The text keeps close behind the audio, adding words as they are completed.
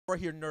we're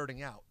here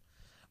nerding out,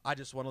 I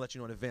just want to let you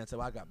know in advance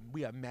that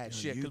we got mad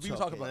shit because we were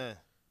talking about.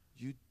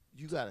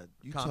 You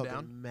calm talking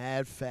down.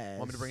 mad fast.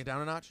 Want me to bring it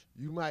down a notch?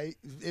 You might.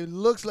 It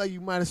looks like you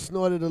might have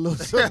snorted a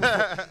little something.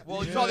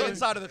 Well, you saw the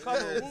inside of the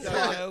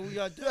cover. We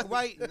got that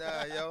white.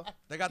 Nah, yo.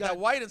 They got that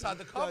white inside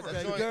the cover.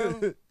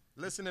 Girl.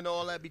 Listening to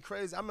all that be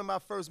crazy. I remember I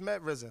first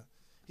met RZA.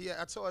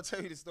 I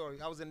tell you the story.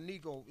 I was in the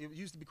Nico. It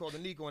used to be called the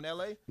Nico in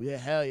L.A. Yeah,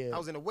 hell yeah. I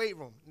was in the weight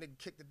room. Nigga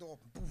kicked the door,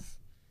 boof.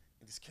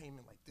 And just came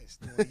in like this.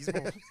 He's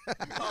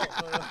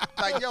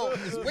like, yo,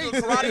 it's weight.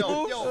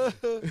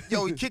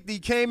 Yo, he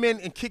came in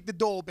and kicked the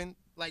door open.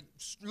 Like,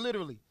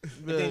 literally.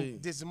 Really? And then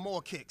there's some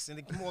more kicks. And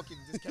then more kicks.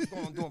 Just kept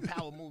going doing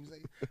power moves.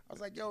 Like, I was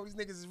like, yo, these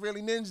niggas is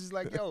really ninjas.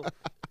 Like, yo.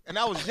 And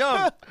I was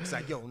young. He's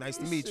like, yo, nice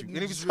to meet you. And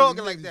he was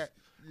talking like that.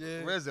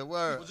 Yeah. RZA,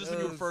 word. Was this when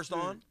you were first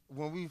on?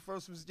 When we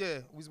first we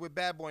was with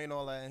Bad Boy and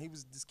all that. And he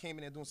just came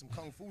in there doing some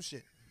kung fu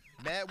shit.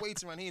 Mad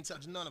weights around. He ain't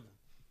touching none of them.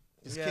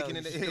 Just kicking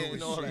in the air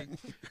and all that.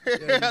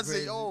 I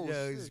said, oh,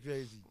 yeah, shit. it's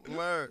crazy.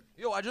 Word.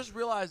 Yo, I just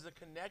realized the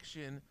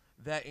connection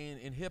that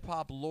in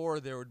hip-hop lore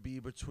there would be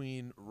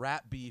between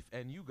rap beef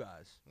and you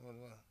guys.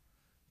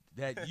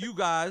 That you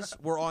guys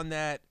were on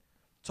that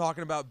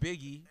talking about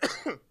Biggie,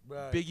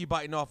 Right. Biggie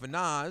biting off of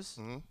Nas,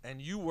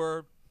 and you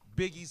were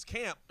Biggie's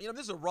camp. You know,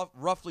 this is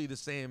roughly the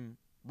same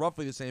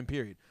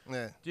period.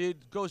 Yeah.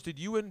 Did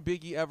you and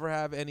Biggie ever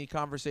have any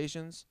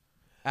conversations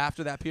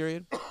after that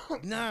period?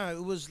 Nah,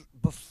 it was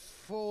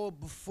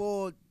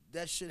before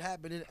that shit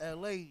happened in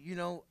L.A. You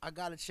know, I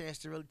got a chance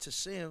to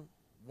see him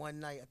one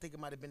night. I think it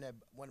might have been at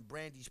one of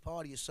Brandy's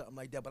party or something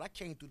like that. But I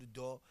came through the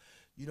door,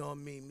 you know what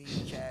I mean, me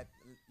and Cap,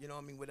 you know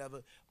what I mean,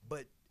 whatever.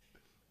 But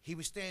he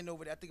was standing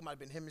over there. I think it might have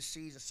been him and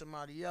C's and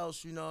somebody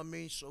else, you know what I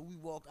mean? So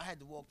I had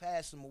to walk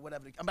past him or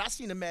whatever. I mean, I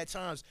seen him mad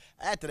times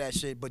after that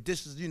shit, but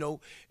this is, you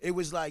know, it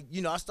was like,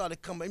 you know, I started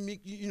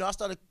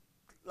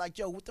like,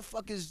 yo, what the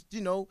fuck is,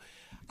 you know,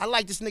 I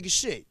like this nigga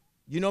shit.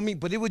 You know what I mean?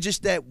 But it was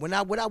just that when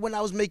I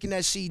was making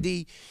that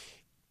CD,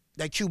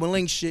 that Cuban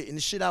Link shit and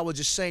the shit I was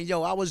just saying,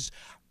 yo, I was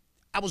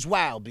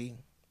wild, B.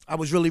 I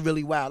was really,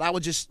 really wild. I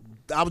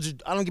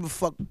don't give a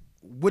fuck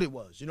what it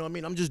was. You know what I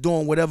mean? I'm just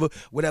doing whatever.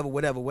 You know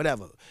what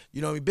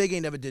I mean? Big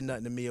ain't never did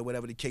nothing to me or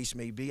whatever the case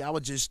may be. I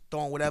was just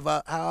throwing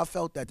how I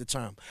felt at the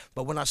time.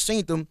 But when I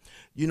seen them,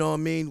 you know what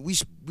I mean? We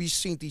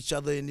seen each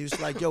other and it was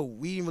like, yo,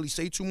 we didn't really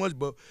say too much,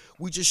 but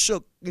we just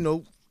shook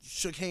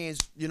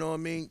hands, you know what I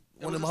mean?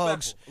 One of them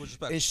hugs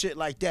and shit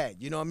like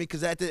that. You know what I mean?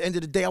 Because at the end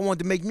of the day, I wanted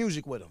to make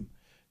music with him.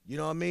 You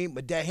know what I mean?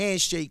 But that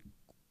handshake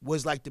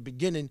was like the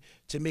beginning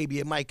to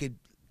maybe I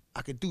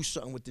could do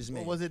something with this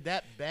man. Well, was it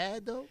that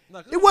bad though?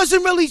 It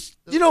wasn't really,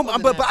 you know,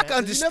 but I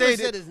can You never understand said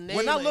it. his name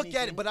When I or look at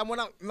anything. it,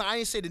 but I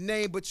ain't say the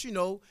name, but you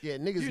know. Yeah,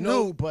 niggas you knew,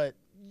 know, but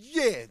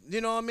yeah,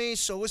 you know what I mean?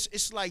 So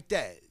it's like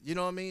that. You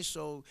know what I mean?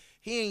 So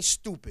he ain't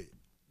stupid.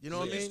 You know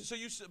what I mean? So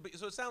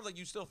it sounds like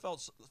you still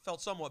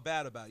felt somewhat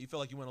bad about it. You felt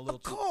like you went a little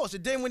Of course.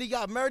 And then when he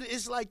got murdered,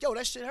 it's like, yo,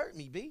 that shit hurt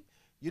me, B.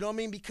 You know what I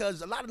mean?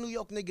 Because a lot of New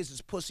York niggas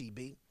is pussy,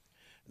 B.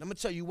 And I'm going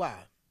to tell you why.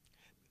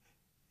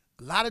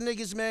 A lot of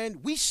niggas, man,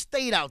 we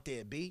stayed out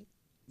there, B,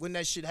 when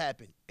that shit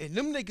happened. And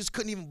them niggas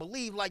couldn't even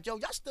believe, like, yo,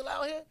 y'all still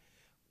out here?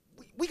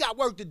 We got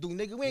work to do,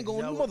 nigga. We ain't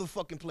going to no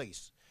motherfucking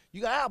place.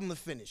 You got an album to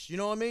finish, you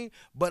know what I mean?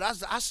 But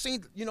I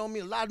seen, you know what I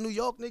mean, a lot of New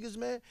York niggas,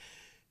 man.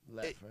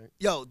 left, right?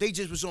 Yo, they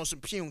just was on some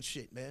puny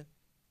shit, man.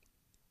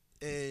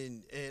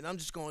 And I'm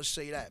just gonna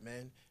say that,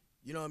 man.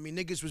 You know what I mean?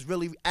 Niggas was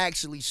really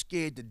actually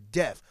scared to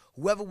death.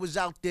 Whoever was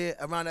out there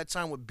around that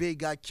time when Big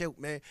got killed,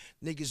 man,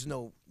 niggas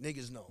know.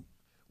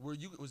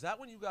 Was that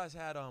when you guys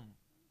had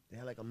They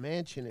had like a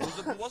mansion.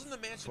 wasn't the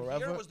mansion Forever?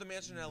 here or was the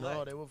mansion in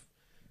LA? No,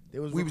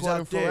 we was out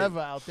recording there. Forever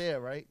out there,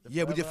 right?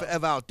 Yeah, we did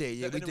Forever out there.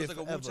 Yeah, And we it did was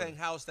like Forever. a Wu-Tang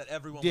house that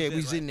everyone Yeah, was in,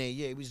 we was right? in there.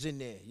 Yeah, we was in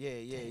there.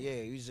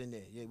 Yeah, we was in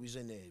there. Yeah, we was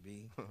in there,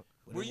 B.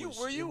 Were you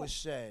It was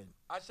sad.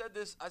 I said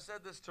this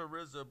to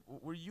RZA.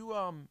 Were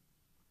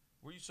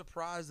you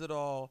surprised at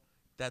all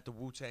that the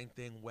Wu-Tang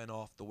thing went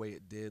off the way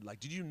it did? Like,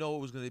 did you know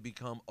it was going to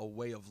become a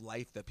way of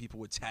life that people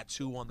would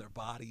tattoo on their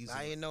bodies?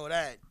 I didn't know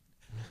that.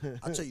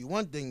 I'll tell you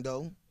one thing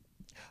though.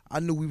 I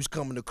knew we was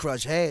coming to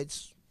crush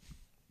heads.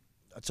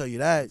 I'll tell you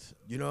that.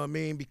 You know what I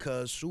mean?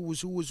 Because who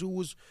was we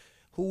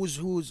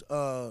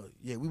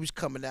was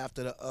coming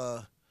after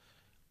the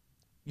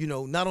you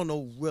know, not on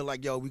no real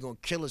like, yo, we gonna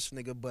kill this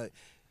nigga, but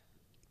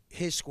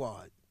his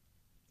squad.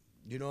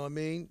 You know what I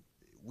mean?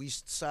 We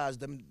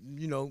sized them,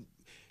 you know,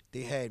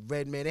 they had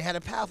Redman. They had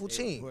a powerful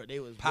team. They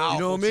was Powerful You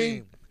know what I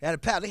mean?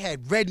 team. They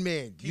had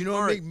Redman. You know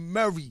what I mean?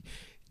 Murray.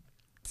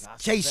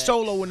 That's K a fact.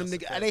 Solo and them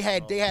That's a niggas.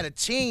 fact, They bro. had a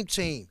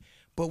team.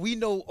 But we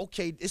know,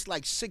 okay, it's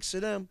like 6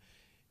 of them,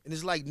 and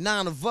it's like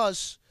 9 of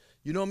us.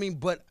 You know what I mean?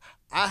 But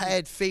I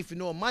had faith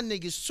in all my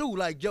niggas too.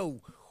 Like,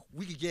 yo,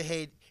 we could get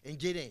ahead and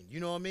get in. You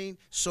know what I mean?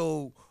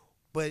 So,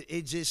 but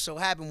it just so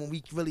happened when we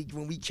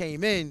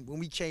came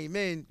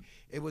in,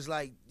 it was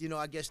like, you know,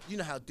 I guess you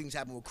know how things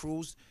happen with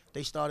crews.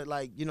 They started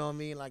like, you know what I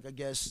mean? Like, I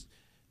guess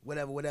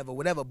whatever.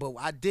 But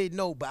I didn't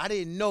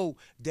know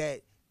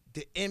that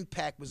the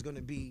impact was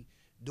gonna be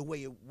the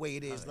way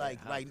it is like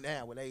right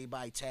now with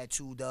everybody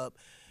tattooed up.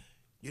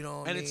 You know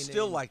what I And mean? it's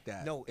still like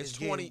that. No, It's it's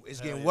 20 getting,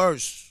 it's getting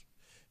worse.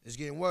 It's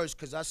getting worse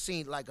because I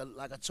seen like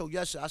I told you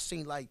yesterday, I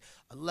seen like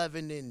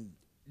 11 and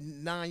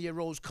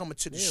 9-year-olds coming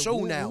to the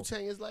show now.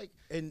 Wu-Tang is like,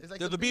 And it's like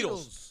They're the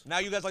Beatles. Now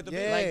you guys like the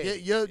Yeah.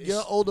 Beatles. Like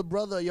your older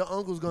brother, your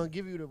uncle's gonna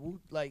give you the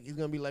like he's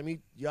gonna be like me.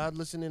 Y'all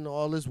listening to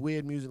all this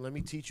weird music. Let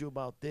me teach you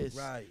about this.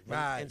 Right, And-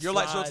 right. and You're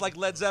like, so it's slide. like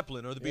Led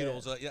Zeppelin or the Yeah.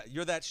 Beatles. Yeah,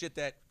 you're that shit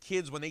that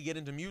kids, when they get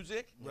into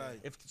music, Right.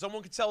 if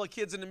someone can tell a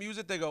kid's into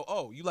music, they go,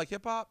 oh, you like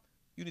hip hop?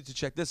 You need to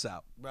check this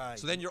out. Right.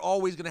 So then you're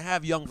always gonna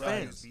have young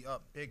Right. fans. Be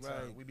up big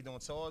time. Right. We be doing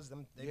tours.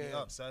 Them they be Yeah.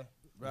 up, say.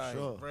 Right.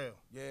 Sure. For real.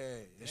 Yeah,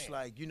 it's Damn.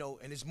 like, you know,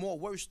 and it's more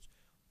worse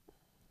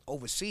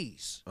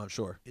overseas. I'm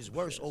sure. It's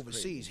worse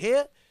overseas.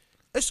 Here,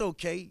 it's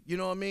okay. You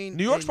know what I mean?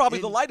 New York's And- probably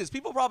the and- lightest.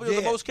 People probably are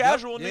the Yeah, most yep,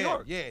 casual in New yeah,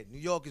 York. Yeah, New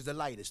York is the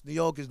lightest. New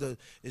York is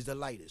the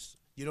lightest.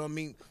 You know what I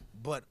mean?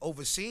 But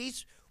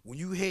overseas, when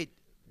you hit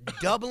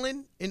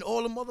Dublin and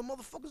all the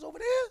motherfuckers over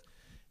there,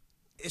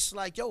 it's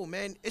like, yo,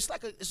 man,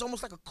 it's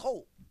almost like a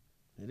cult.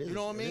 It is. You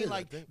know what I It mean? is,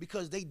 Like, think.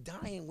 because they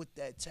dying with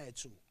that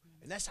tattoo.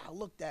 And that's how I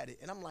looked at it.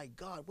 And I'm like,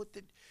 God, what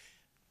did,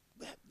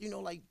 you know,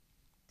 like,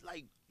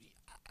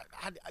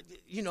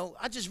 you know,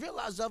 I just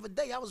realized the other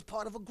day I was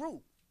part of a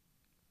group.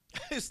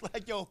 It's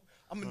like, yo,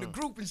 I'm in the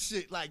group and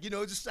shit. Like, you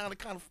know, it just sounded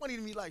kind of funny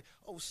to me. Like,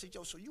 oh, shit,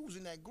 yo, so you was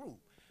in that group.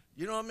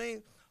 You know what I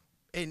mean?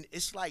 And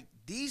it's like,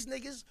 these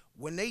niggas,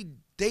 when they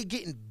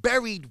getting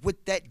buried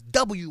with that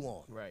W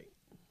on. Right.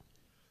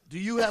 Do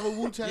you have a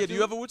Wu tattoo? Yeah, do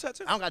you have a Wu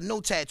tattoo? I don't got no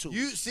tattoos.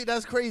 You see,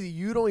 that's crazy.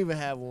 You don't even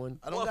have one.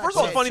 I don't Well, got first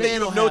of all, it's tattoos. funny that you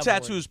Don't have no have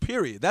one. tattoos,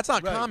 period. That's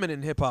not Right. common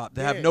in hip hop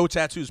to have Yeah. no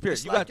tattoos, period.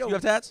 It's You like, got yo, you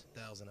have tats?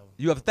 1,000 of them.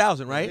 You have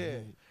 1,000, right? Yeah.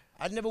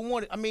 I never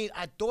wanted, I mean,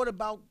 I thought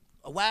about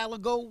a while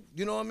ago,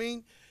 you know what I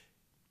mean,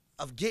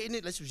 of getting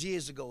it. This was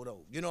years ago,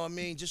 though. You know what I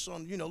mean? Just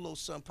on, you know, little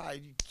something,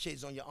 probably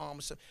kids on your arm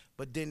or something.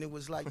 But then it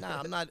was like,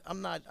 nah,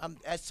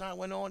 as time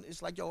went on,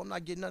 it's like, yo, I'm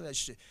not getting none of that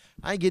shit.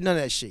 I ain't getting none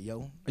of that shit,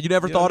 yo. You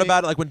never You know thought what I mean?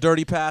 about it, like when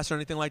Dirty Pass or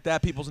anything like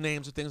that, people's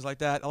names or things like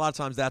that? A lot of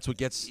times that's what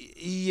gets...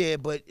 Yeah,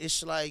 but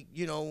it's like,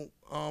 you know,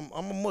 I'm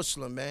a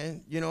Muslim,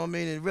 man. You know what I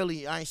mean? And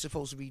really, I ain't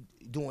supposed to be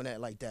doing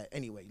that like that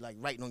anyway, like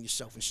writing on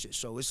yourself and shit.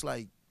 So it's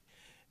like,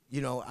 you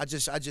know, I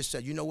just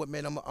said, you know what,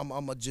 man, I'm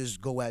gonna just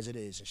go as it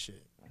is and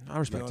shit. I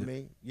respect You know what I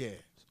it. mean? Yeah.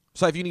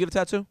 So if you need to get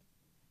a tattoo?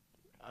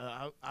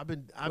 I've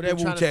been Where trying that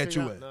Wu to figure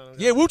tattoo out- at? no.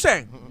 Yeah,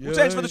 Wu-Tang.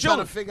 Wu-Tang's for the trying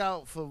children. to figure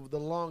out for the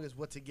longest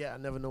what to get. I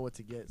never know what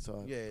to get.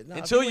 So Yeah. Nah,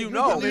 Until if you ain't-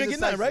 know. You ain't getting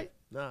nothing, right?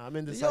 Nah, I'm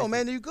indecisive. Yo,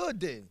 man, you good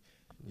then.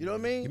 You know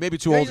what I mean? You may be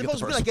too You old ain't to get the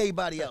supposed to be first like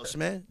everybody else,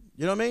 man.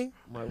 You know what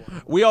I mean?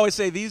 We always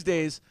say these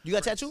days, You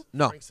got a tattoo?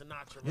 no. Frank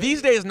Sinatra.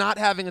 These days, not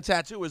having a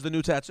tattoo is the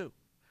new tattoo.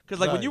 Because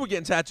like when Right. you were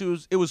getting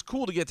tattoos, it was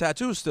cool to get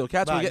tattoos still.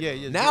 Cats were Right,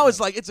 getting, yeah, now yeah. it's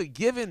like it's a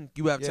given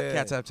you have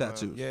cats have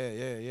tattoos. Yeah.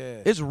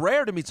 It's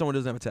rare to meet someone who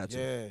doesn't have a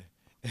tattoo.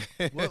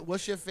 Yeah.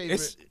 What's your favorite?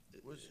 It's-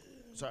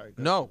 Sorry.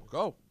 Go No,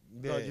 go.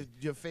 No, Yeah.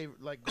 your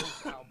favorite like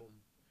ghost album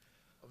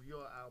of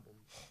your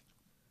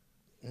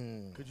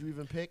album. Could you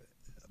even pick?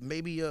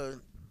 Maybe it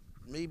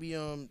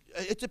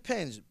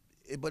depends.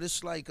 But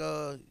it's like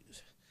I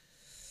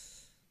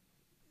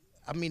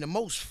mean the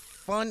most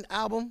fun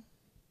album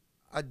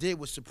I did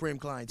was Supreme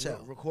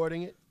Clientele.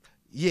 Recording it.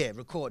 Yeah,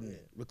 recording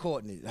it.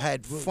 I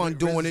had fun RZA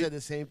doing said it. the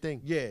same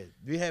thing. Yeah,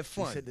 we had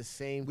He fun. said the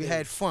same We thing.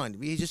 had fun.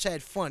 We just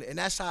had fun, and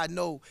that's how I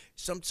know.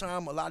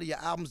 Sometimes a lot of your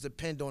albums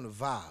depend on the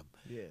vibe.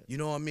 Yeah. You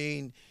know what I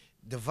mean?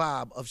 The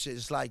vibe of shit.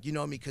 It's like, you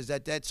know what I mean? Because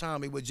at that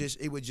time it was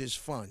just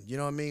fun. You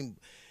know what I mean?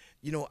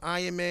 You know,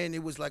 Iron Man.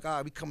 It was like, all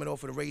right, we coming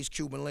off of the raised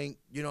Cuban link.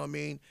 You know what I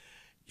mean?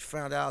 You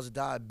found out I was a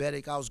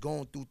diabetic. I was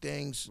going through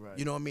things. Right.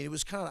 You know what I mean? It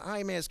was kind of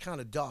Iron Man's kind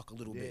of dark a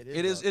little Yeah, bit.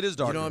 It is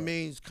dark. You know what I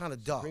mean? It's kind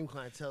of dark. Supreme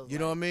Clientele. You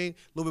know what I mean?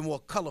 A little bit more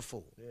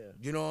colorful. Yeah.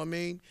 You know what I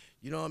mean?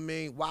 You know what I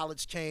mean?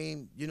 Wallets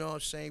came. You know what I'm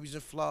saying? He was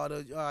in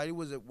Florida. All right, it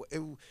was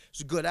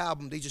a good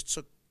album. They just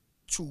took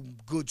 2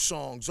 good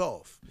songs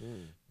off.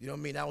 You know what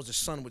I mean? That was The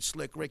Sun with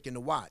Slick Rick and The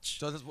Watch.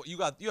 So this is what you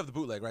have the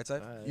bootleg, right,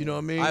 Saif? You know what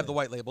I mean? I have the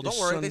white label. Don't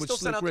worry, Sun they with still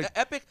sent Slick out Rick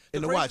Epic. The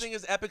and The crazy Watch. thing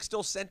is, Epic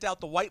still sent out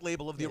the white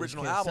label of the Yeah, you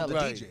original can't album sell to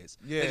it. Right. DJs.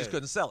 Yeah. They just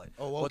couldn't sell it.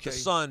 Oh, But the okay.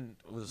 Sun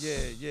was.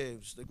 Yeah,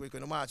 Slick Rick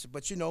and The Watch.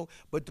 But you know,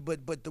 but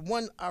the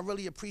one I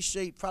really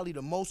appreciate probably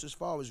the most as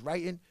far as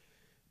writing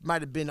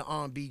might have been the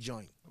R&B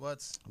joint.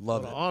 What's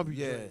Love The it. R&B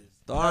Yeah. joint.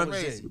 The That R&B.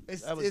 was it.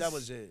 It's- That was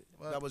it's- it.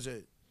 What? That was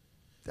it.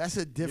 That's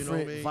a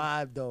different I mean?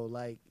 vibe though.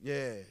 Like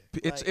Yeah.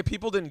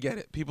 People didn't get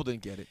it. People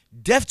didn't get it.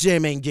 Def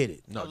Jam ain't get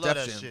it. No, I love Def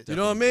that Jam. shit. You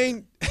know what I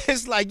mean?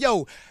 It's like,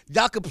 yo,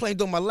 y'all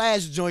complained on my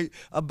last joint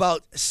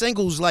about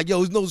singles, like, yo,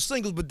 there's no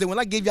singles, but then when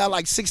I gave y'all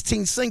like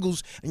 16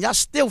 singles and y'all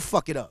still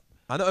fuck it up.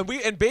 I know, and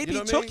Baby You know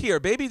what I took mean? here.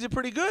 Baby did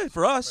pretty good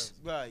for us.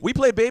 Right. We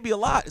played Baby a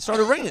lot. It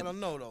started I ringing. don't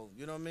know though.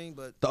 You know what I mean?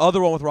 But The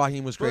other one with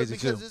Raheem was crazy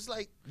because too. it's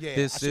like, yeah.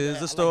 This I is like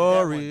the that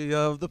story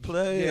of the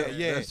player.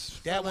 Yeah. That's-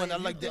 That one I if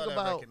you like think that.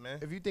 about record, man.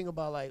 if you think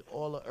about like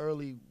all the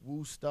early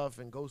Wu stuff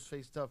and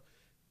Ghostface stuff,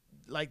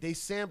 like they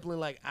sampling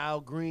like Al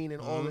Green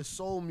and all this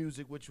soul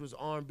music, which was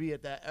R&B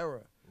at that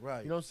era.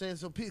 Right. You know what I'm saying?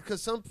 So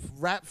because some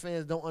rap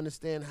fans don't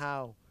understand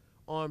how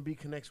R&B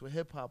connects with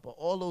hip hop, but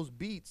all those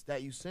beats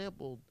that you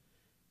sampled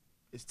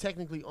is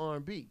technically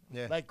R&B.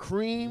 Yeah. Like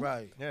Cream,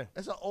 Right. Yeah.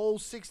 that's an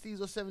old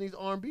 60s or 70s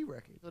R&B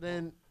record. So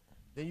then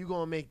you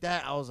gonna make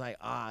that. I was like,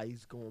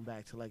 he's going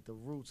back to like the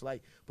roots.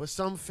 Like, but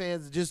some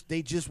fans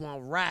just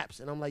want raps,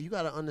 and I'm like, you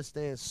gotta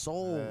understand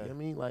soul. You know what I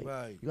mean, like,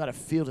 Right. you gotta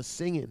feel the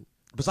singing.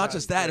 But it's not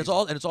just that. It's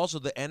also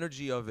the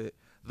energy of it,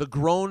 the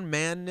grown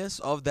manness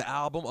of the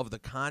album, of the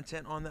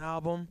content on the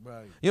album.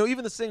 Right. You know,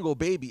 even the single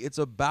 "Baby," it's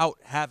about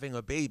having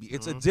a baby.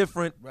 It's a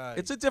different, Right.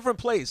 it's a different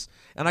place.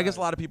 And I guess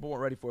a lot of people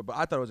weren't ready for it, but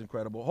I thought it was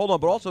incredible. Hold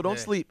on, but also don't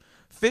sleep.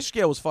 Fish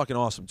Scale was fucking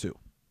awesome too.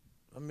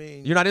 I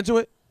mean, You're not into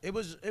it? It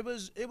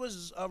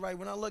was all right.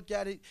 When I look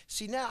at it,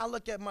 see now I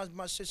look at my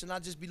shit and I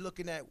just be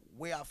looking at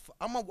where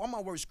I'm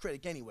my worst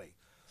critic anyway,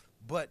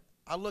 but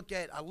I look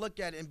at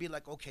it and be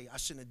like, okay, I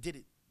shouldn't have did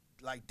it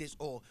like this,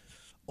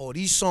 or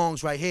these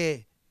songs right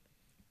here,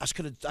 I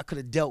could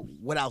have dealt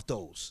without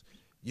those.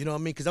 You know what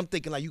I mean? Because I'm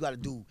thinking like you got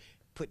to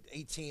put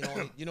 18 on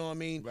it. You know what I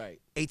mean?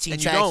 Right. 18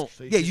 And you tracks. don't.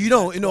 So Yeah, you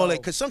don't. You know,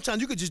 like because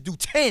sometimes you could just do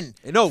 10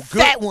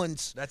 fat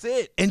ones. That's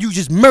it. And you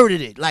just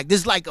murdered it. Like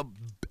there's like a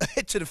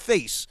hit to the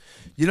face.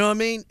 You know what I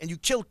mean? And you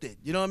killed it.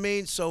 You know what I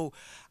mean? So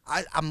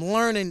I'm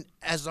learning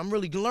as I'm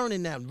really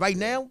learning now. Right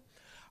now,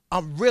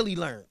 I'm really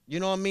learning.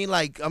 You know what I mean?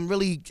 Like I'm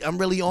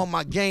really on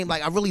my game.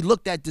 Like I really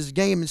looked at this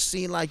game and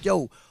seen like,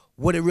 yo,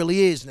 what it really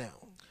is now.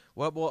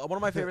 Well, one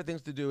of my favorite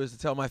things to do is to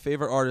tell my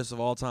favorite artists of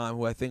all time,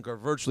 who I think are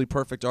virtually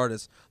perfect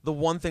artists, the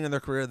one thing in their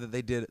career that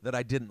they did that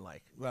I didn't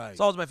like. Right.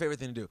 It's always my favorite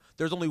thing to do.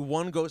 There's only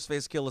one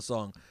Ghostface Killah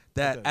song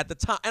that at the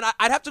time, and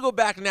I'd have to go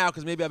back now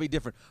because maybe I'll be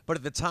different, but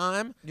at the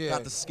time,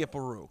 got the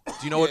Skipperoo. Do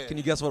you know what? Can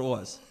you guess what it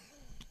was?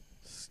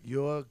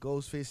 Your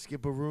Ghostface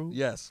Skipperoo?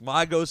 Yes,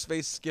 my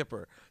Ghostface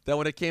Skipper. That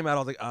when it came out, I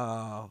was like,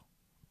 I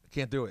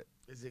can't do it.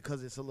 Is it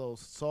because it's a little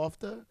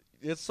softer?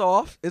 It's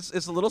soft.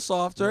 It's a little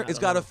softer. Nah, It's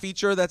got a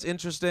feature that's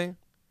interesting.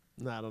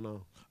 Nah, I don't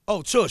know.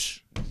 Oh,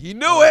 Tush. You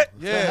knew it.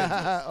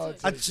 Yeah. Oh,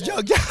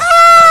 Yo,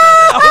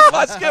 That was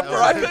my Skipper.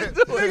 I couldn't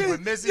do it.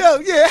 With Missy.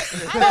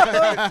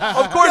 yeah.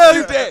 Of course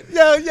you did.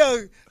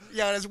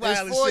 Yo, that's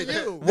wild It's as for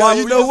shit. you. Why? Yo,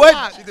 You know you what?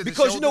 watch. You did the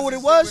Because you know what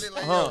it shoulders was? and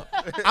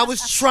shit with it, like, I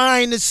was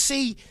trying to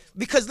see,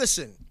 because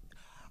listen,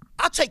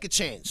 I'll take a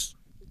chance.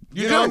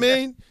 You know what I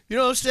mean? You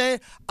know what I'm saying?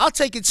 I'll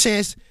take a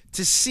chance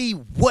to see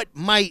what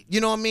might, you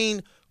know what I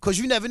mean? Because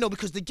you never know,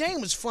 because the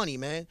game is funny,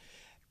 man.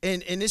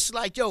 And it's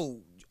like, yo,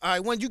 all right,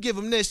 when you give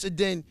them this, and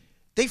then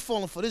they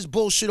falling for this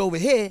bullshit over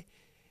here,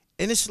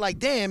 and it's like,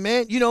 damn,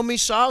 man, you know what I mean?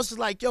 So I was just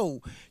like,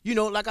 yo, you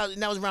know, like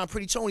and that was around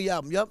Pretty Tony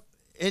album, yep.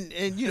 And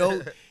you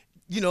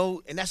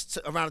know, and that's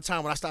around the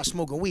time when I started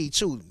smoking weed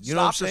too. You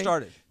know what I'm Stopped or saying?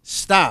 started?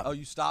 Stop. Oh,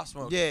 you stopped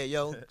smoking. Yeah,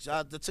 yo. It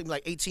took me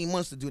like 18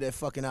 months to do that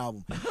fucking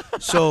album.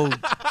 So,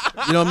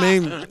 you know what I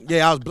mean?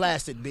 Yeah, I was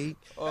blasted, B.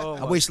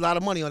 I wasted a lot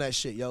of money on that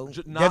shit, yo.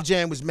 Def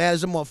Jam was mad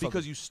as a motherfucker.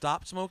 Because you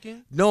stopped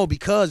smoking? No,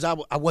 because I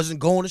wasn't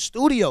going to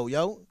studio,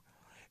 yo.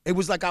 It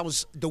was like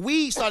the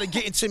weed started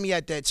getting to me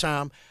at that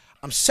time.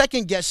 I'm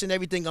second guessing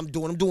everything I'm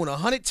doing. I'm doing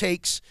 100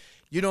 takes,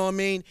 you know what I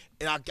mean?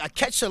 And I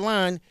catch a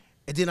line,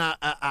 and then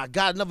I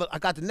got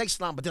the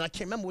next line, but then I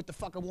can't remember what the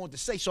fuck I wanted to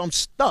say, so I'm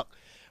stuck.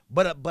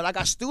 But I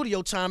got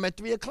studio time at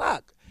 3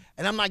 o'clock,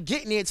 and I'm not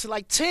getting there till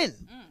like 10.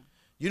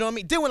 You know what I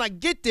mean? Then when I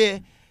get there,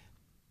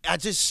 I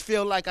just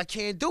feel like I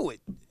can't do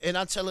it, and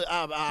I tell her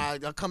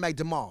I'll come back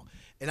tomorrow.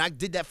 And I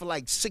did that for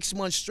like 6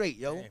 months straight,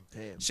 yo.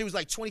 Damn. She was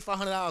like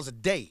 $2,500 a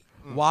day.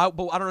 Why?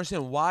 But I don't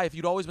understand why. If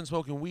you'd always been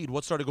smoking weed,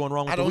 what started going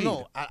wrong with I the don't weed?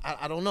 know.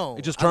 I don't know.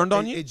 It just turned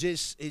on you? It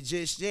just.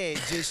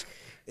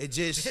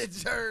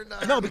 It turned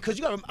on. No, because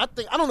you got.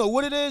 I don't know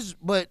what it is,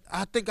 but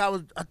I think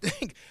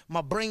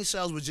my brain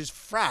cells was just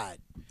fried.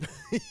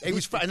 It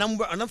was fried, and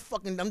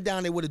I'm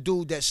down there with a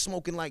dude that's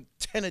smoking like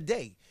 10 a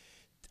day,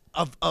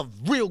 of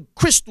real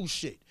crystal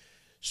shit.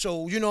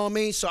 So you know what I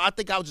mean. So I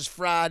think I was just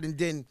fried, and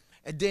then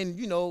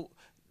you know.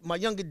 My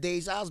younger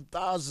days, I was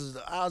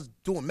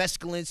doing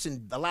mescalines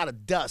and a lot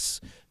of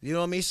dust. You know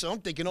what I mean? So I'm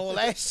thinking all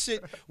that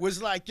shit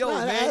was like, yo, Nah,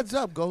 man. that adds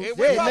up, Ghost.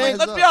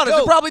 Let's be honest,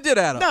 it probably did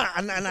add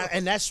up. Nah,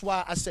 and that's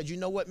why I said, you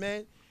know what,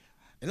 man?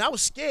 And I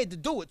was scared to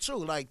do it too,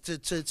 like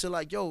to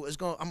like, yo,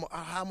 I'm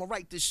gonna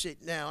write this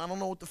shit now. I don't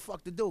know what the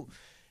fuck to do.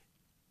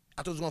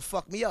 I thought it was gonna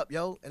fuck me up,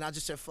 yo, and I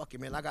just said, fuck it,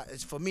 man.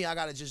 For me, I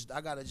gotta just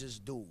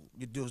do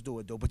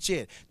it though. But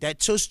yeah, that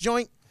Tush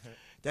joint.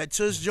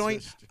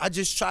 I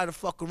just try to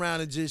fuck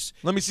around and just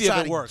Let me see if try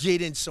it to works.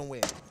 get in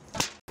somewhere.